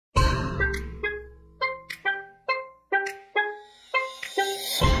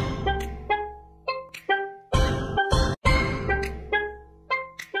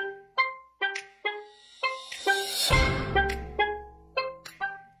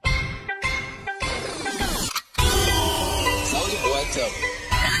tell me.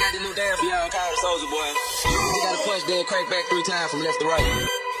 I got the new dance for y'all, called the Soldier Boy. You gotta punch, then crank back 3 times from left to right.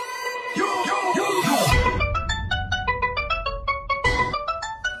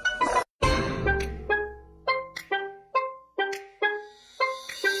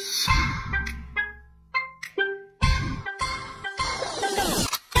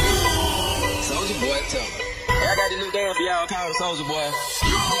 Soldier Boy, tell me. I got the new dance for y'all, called the Soldier Boy.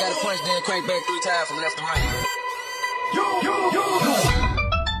 You gotta punch, then crank back 3 times from left to right.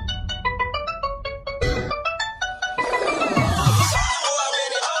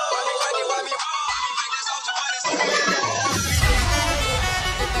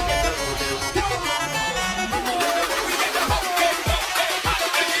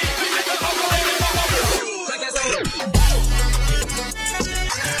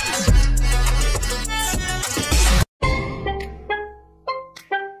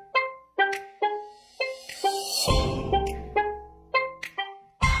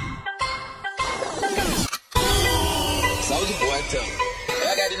 Soldier Boy, tell me.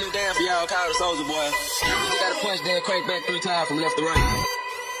 I got the new dance for y'all, called the Soldier Boy. You gotta punch, then crank back 3 times from left to right.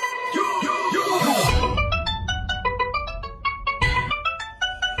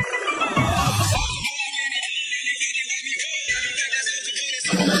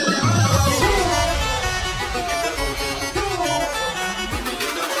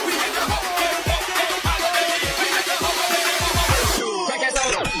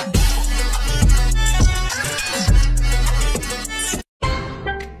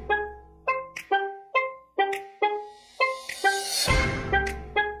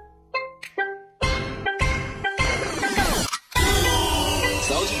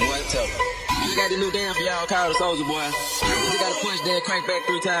 Soldier Boy, tell me. I got the new dance for y'all, called the Soldier Boy. You gotta punch, then crank back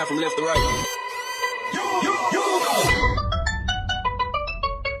 3 times from left to right.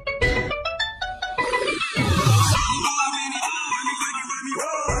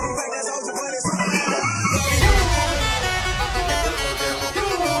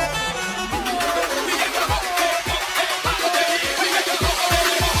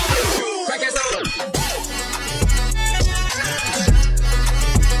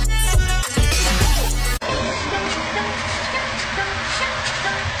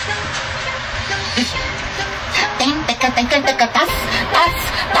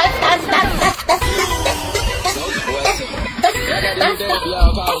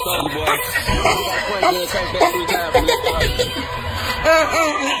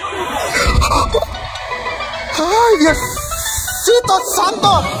 ¡Ay, Diosito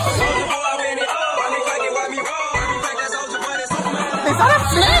santo! Is that a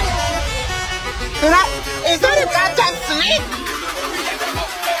flick? Is that a goddamn flick?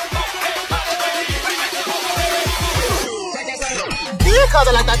 Hijo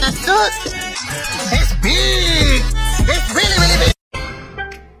de la tata suit! It's big! It's really, really big!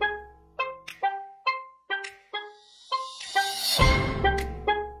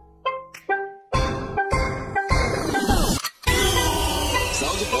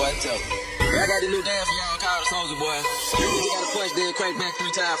 Soldier Boy, tell me. I got the new dance for y'all, called the Soldier Boy. You gotta punch, then crank back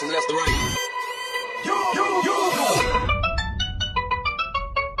 3 times from left to right.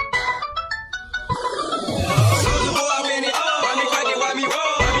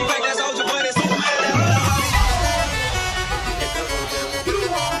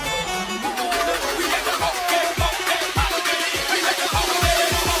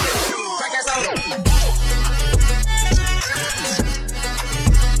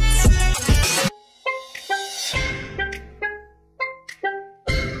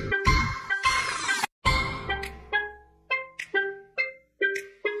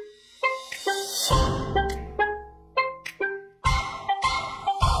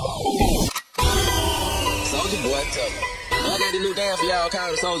 Soldier Boy, tell me. I got the new dance for y'all,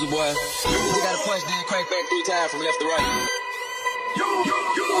 called the Soldier Boy. You gotta punch, then crank back 3 times from left to right.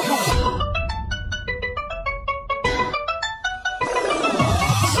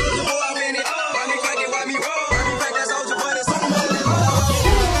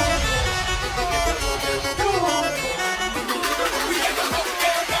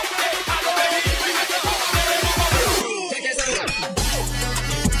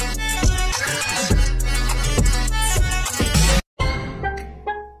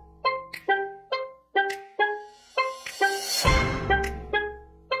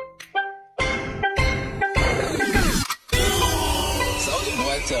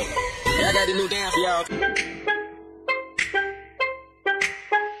 Tell me. I got the new dance for y'all.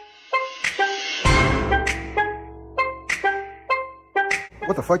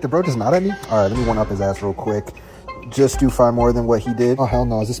 What the fuck? The bro just not at me? Alright, let me one up his ass real quick. just do far more than what he did. Oh, hell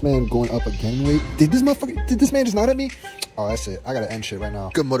no. Is this man going up again? Wait, did this man just nod at me? Oh, that's it. I gotta end shit right now.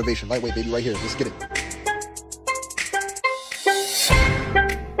 Good motivation. Lightweight, baby, right here. Let's get it.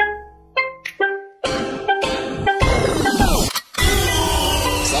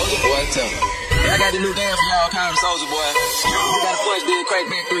 I got the new dance for y'all, kind of Soldier Boy. You gotta push, then crank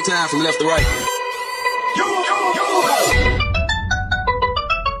back 3 times from left to right.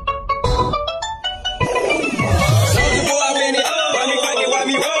 Soldier Boy, I'm in it. Why me fight it, why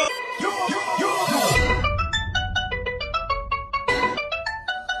me roll?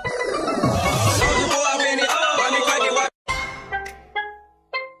 Soldier Boy, I'm in it. Why me fight it, why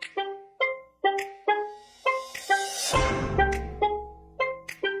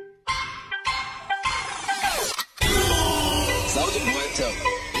Soldier Boy, tough.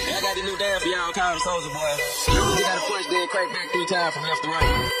 I got the new dance for y'all, kind of Soldier Boy. You gotta push, then crank back 3 times from left to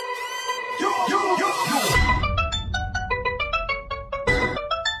right.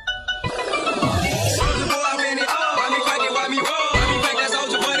 Soldier Boy, I'm in it. Why me fight it, why me roll? Why me fight that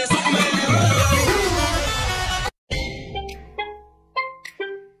Soldier Boy, that Superman?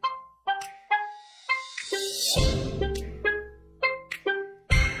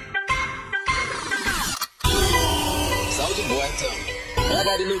 Soldier Boy, tough. I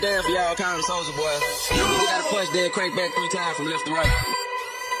got the new dance for y'all, kind of Soldier Boy. You gotta push, then crank back 3 times from left to right.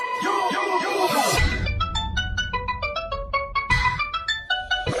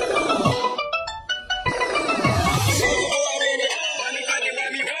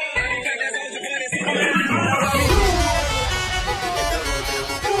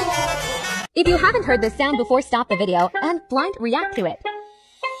 If you haven't heard this sound before, stop the video and blind react to it.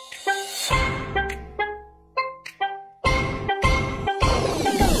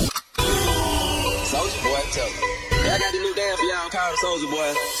 Soldier Boy, tough. I got the new dance for y'all, kind of Soldier Boy.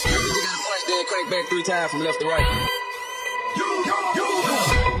 You gotta push, then crank back 3 times from left to right.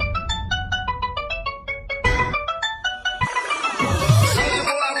 Soldier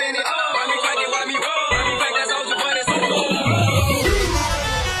Boy, I'm in it. Why me fight it, why me roll? Why me fight that Soldier Boy, that Superman?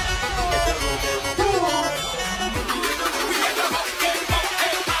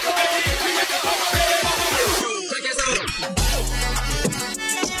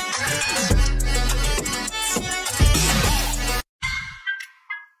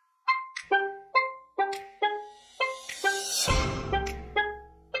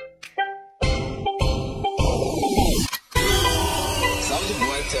 Soldier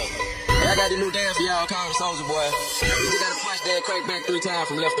Boy, tough. I got the new dance for y'all, kind of Soldier Boy. You gotta push, then crank back 3 times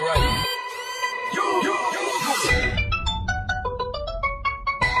from left to right.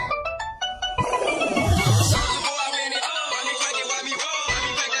 Soldier Boy, I'm in it. Why me fight it, why me roll? Why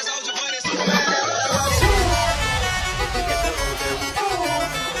me fight that Soldier Boy, that Superman?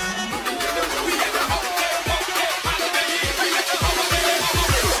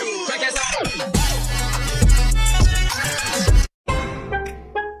 Crank that sound.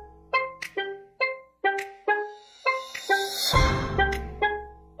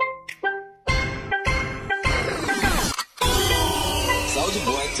 Soldier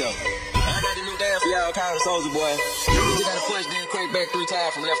Boy, tough. I got the new dance for y'all, kind of Soldier Boy. You gotta push, then crank back 3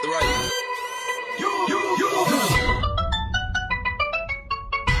 times from left to right. Soldier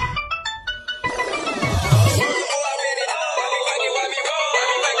Boy, I'm in it. Why me fight it, why me roll? Why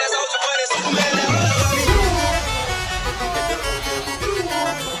me fight that Soldier Boy, that Superman?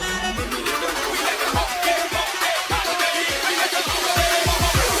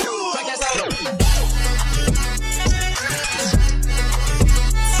 Crank that sound.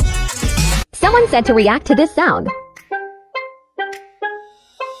 Someone said to react to this sound.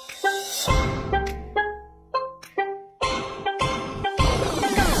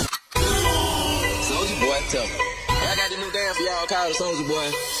 Soldier Boy, tough. I got the new dance for y'all, kind of Soldier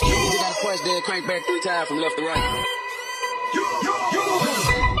Boy. You gotta push, then crank back 3 times from left to right. Soldier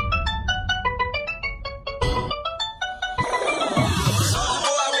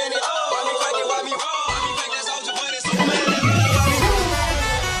Boy, I'm in it. Why me fight it, why me roll? Why me fight that Soldier Boy, that Superman?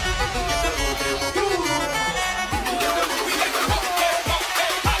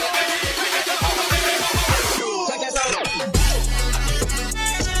 Crank that sound.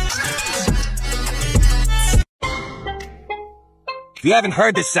 If you haven't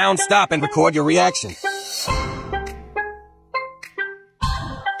heard this sound, stop and record your reaction.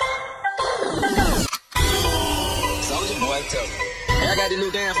 Soldier Boy, tough. I got the new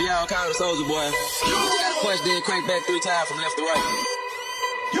dance for y'all, kind of Soldier Boy. You gotta push, then crank back 3 times from left to right.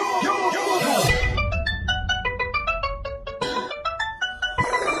 Soldier Boy, I'm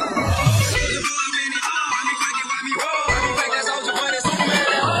in it. Why me fight it, why me roll? Why me fight that Soldier Boy, that Superman?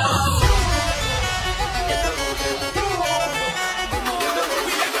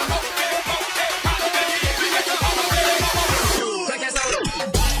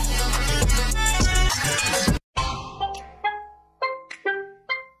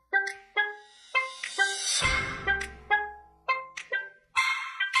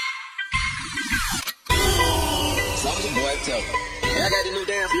 Soldier boy, tough. Yeah, I got the new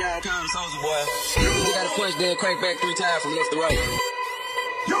dance for y'all, call him Soldier boy. You just gotta punch, then crank back 3 times from left to right.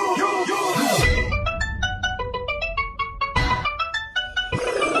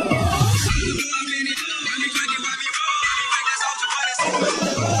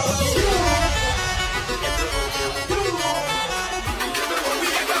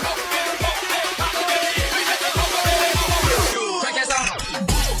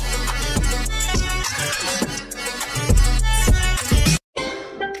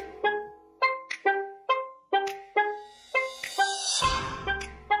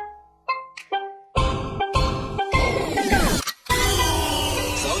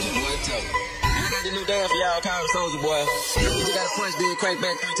 For y'all, call him Soldier boy. You just gotta punch, then crank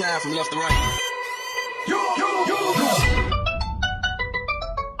back 3 times from left to right.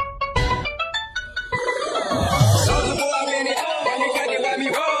 Soldier boy, I'm in it. Got me fucking with me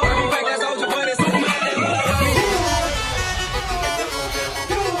wrong. Got me back that Soldier boy, that's Superman.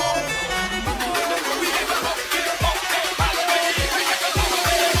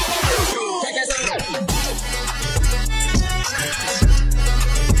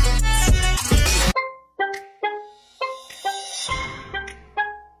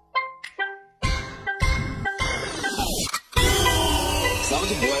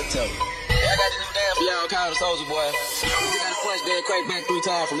 Soldier boy, tough. Yeah, I got the new dance for y'all, call him Soldier boy. You just gotta punch, then crank back 3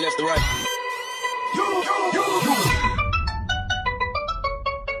 times from left to right.